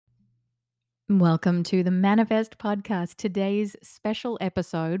Welcome to the Manifest Podcast. Today's special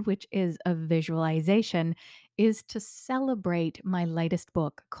episode, which is a visualization, is to celebrate my latest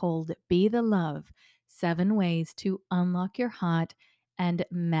book called Be the Love: 7 Ways to Unlock Your Heart and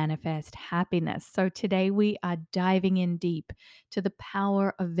Manifest Happiness. So today we are diving in deep to the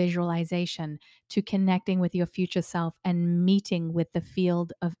power of visualization, to connecting with your future self and meeting with the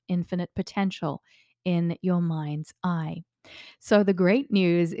field of infinite potential in your mind's eye. So the great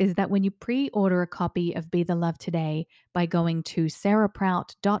news is that when you pre-order a copy of Be the Love today by going to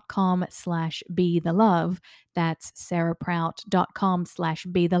sarahprout.com/be the love, that's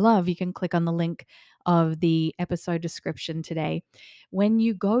sarahprout.com/be the love, you can click on the link of the episode description today. When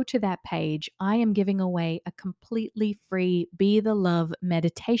you go to that page, I am giving away a completely free Be the Love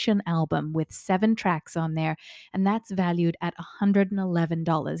meditation album with 7 tracks on there, and that's valued at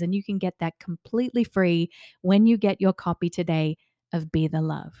 $111. And you can get that completely free when you get your copy today of Be the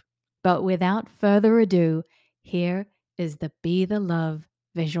Love. But without further ado, here is the Be the Love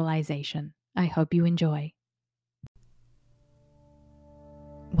visualization. I hope you enjoy.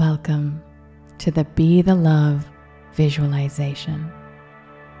 Welcome to the Be the Love visualization.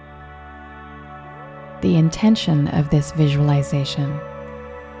 The intention of this visualization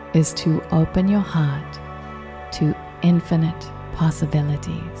is to open your heart to infinite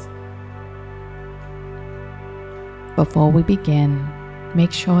possibilities. Before we begin,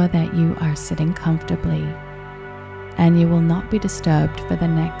 make sure that you are sitting comfortably and you will not be disturbed for the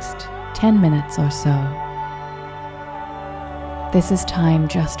next 10 minutes or so. This is time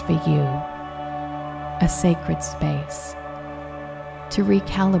just for you, a sacred space to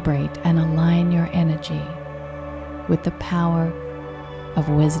recalibrate and align your energy with the power of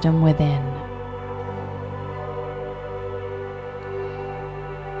wisdom within.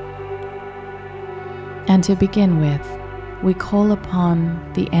 And to begin with, we call upon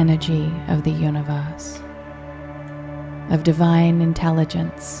the energy of the universe, of divine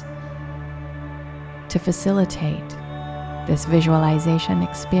intelligence, to facilitate this visualization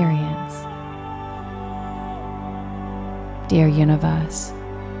experience. Dear universe,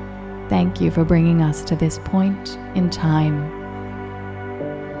 thank you for bringing us to this point in time.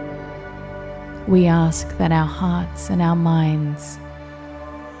 We ask that our hearts and our minds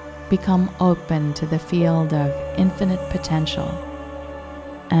become open to the field of infinite potential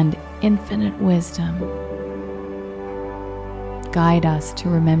and infinite wisdom. Guide us to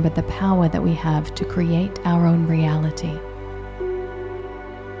remember the power that we have to create our own reality.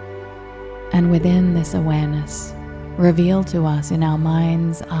 And within this awareness, reveal to us in our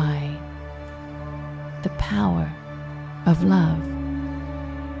mind's eye the power of love.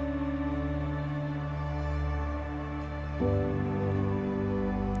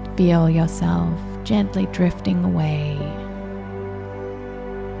 Feel yourself gently drifting away.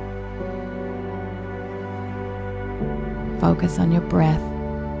 Focus on your breath.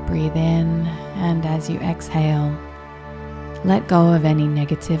 Breathe in, and as you exhale, let go of any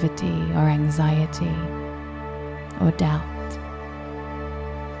negativity or anxiety or doubt.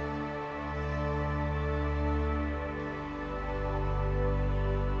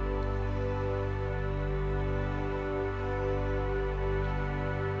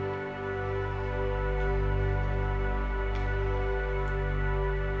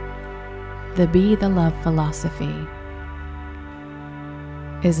 The Be the Love philosophy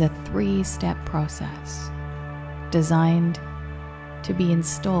is a 3-step process designed to be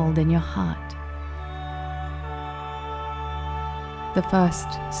installed in your heart. The first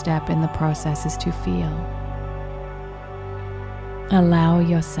step in the process is to feel. Allow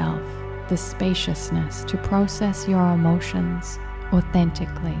yourself the spaciousness to process your emotions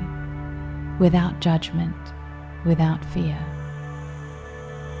authentically, without judgment, without fear.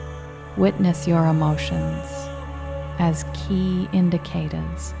 Witness your emotions as key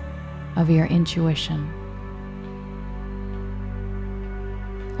indicators of your intuition.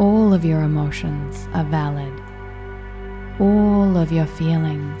 All of your emotions are valid. All of your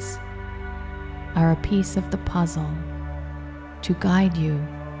feelings are a piece of the puzzle to guide you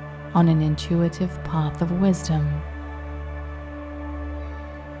on an intuitive path of wisdom.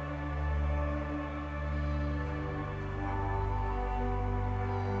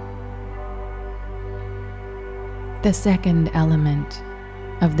 The second element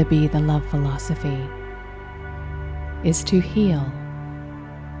of the Be the Love philosophy is to heal.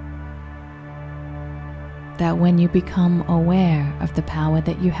 That when you become aware of the power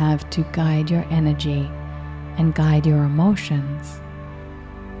that you have to guide your energy and guide your emotions,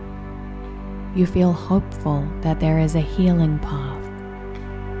 you feel hopeful that there is a healing path.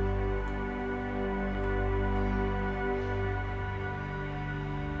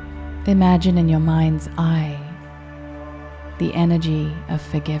 Imagine in your mind's eye the energy of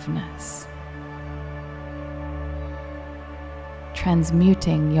forgiveness,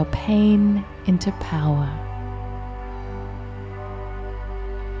 transmuting your pain into power.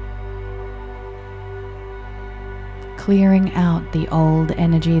 Clearing out the old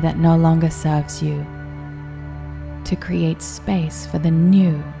energy that no longer serves you to create space for the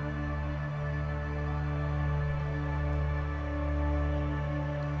new.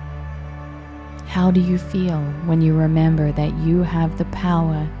 How do you feel when you remember that you have the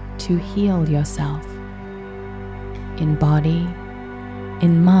power to heal yourself in body,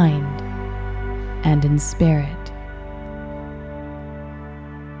 in mind, and in spirit?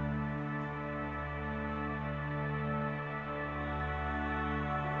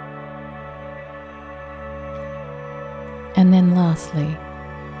 And then lastly,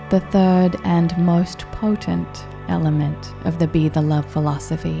 the third and most potent element of the Be the Love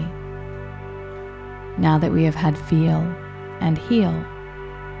philosophy, now that we have had feel and heal,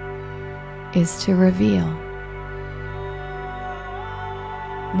 is to reveal.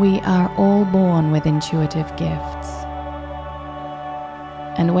 We are all born with intuitive gifts.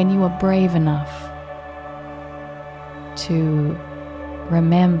 And when you are brave enough to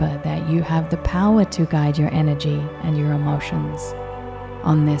remember that you have the power to guide your energy and your emotions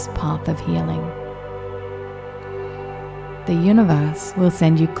on this path of healing, the universe will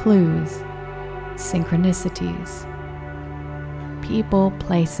send you clues, synchronicities, people,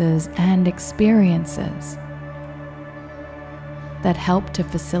 places, and experiences that help to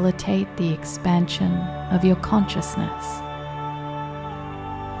facilitate the expansion of your consciousness,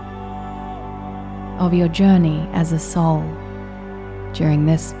 of your journey as a soul during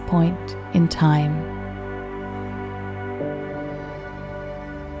this point in time.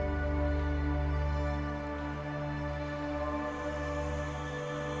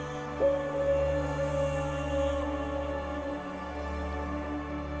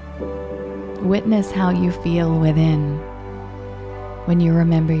 Witness how you feel within when you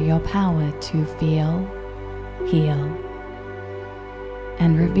remember your power to feel, heal,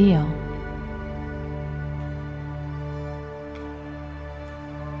 and reveal.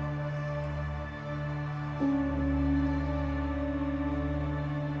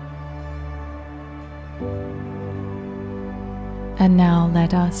 And now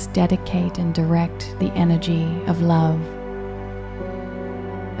let us dedicate and direct the energy of love,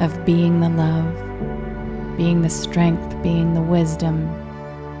 of being the love, being the strength, being the wisdom,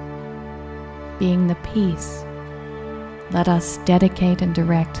 being the peace. Let us dedicate and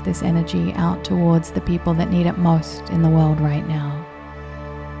direct this energy out towards the people that need it most in the world right now.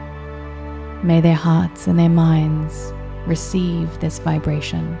 May their hearts and their minds receive this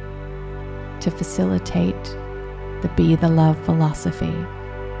vibration to facilitate the Be the Love philosophy,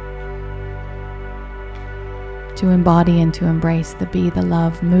 to embody and to embrace the Be the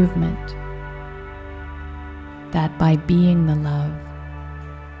Love movement, that by being the love,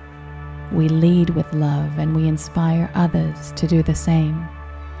 we lead with love and we inspire others to do the same.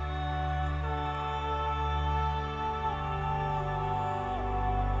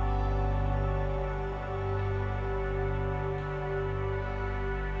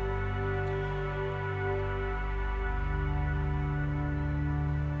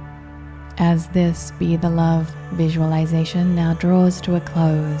 As this Be the Love visualization now draws to a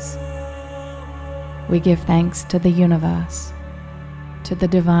close, we give thanks to the universe, to the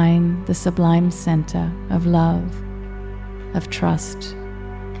divine, the sublime center of love, of trust,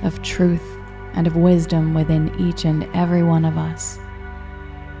 of truth, and of wisdom within each and every one of us,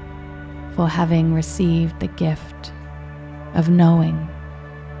 for having received the gift of knowing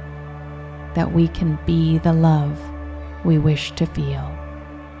that we can be the love we wish to feel.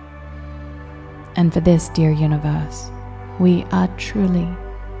 And for this, dear universe, we are truly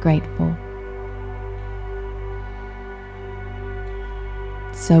grateful.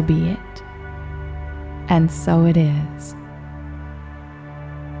 So be it, and so it is.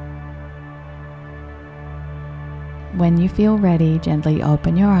 When you feel ready, gently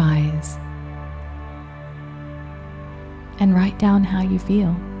open your eyes and write down how you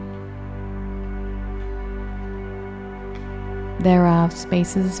feel. There are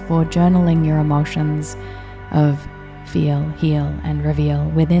spaces for journaling your emotions of feel, heal, and reveal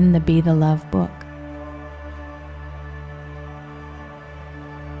within the Be the Love book.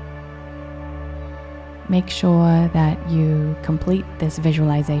 Make sure that you complete this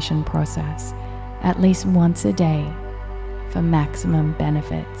visualization process at least once a day for maximum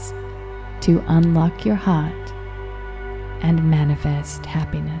benefits to unlock your heart and manifest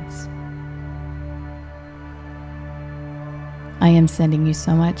happiness. I am sending you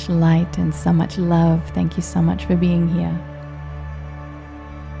so much light and so much love. Thank you so much for being here.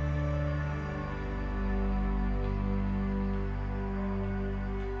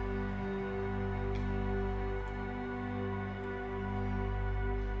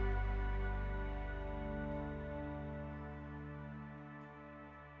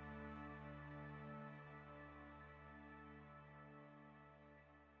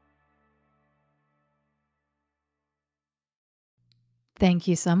 Thank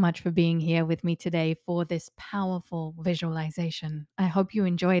you so much for being here with me today for this powerful visualization. I hope you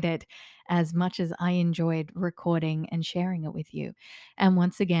enjoyed it as much as I enjoyed recording and sharing it with you. And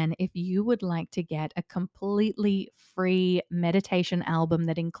once again, if you would like to get a completely free meditation album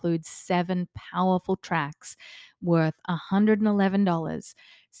that includes 7 powerful tracks worth $111,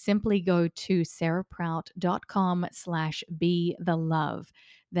 simply go to sarahprout.com/be the love.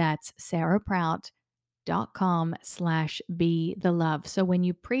 That's sarahprout.com/be the love. So when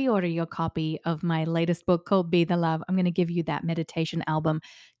you pre-order your copy of my latest book called Be the Love, I'm going to give you that meditation album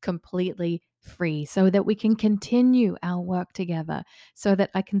completely free so that we can continue our work together, so that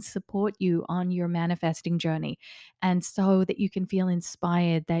I can support you on your manifesting journey, and so that you can feel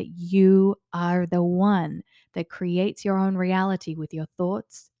inspired that you are the one that creates your own reality with your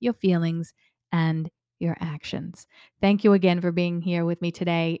thoughts, your feelings, and your actions. Thank you again for being here with me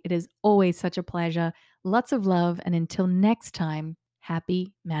today. It is always such a pleasure. Lots of love. And until next time,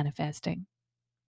 happy manifesting.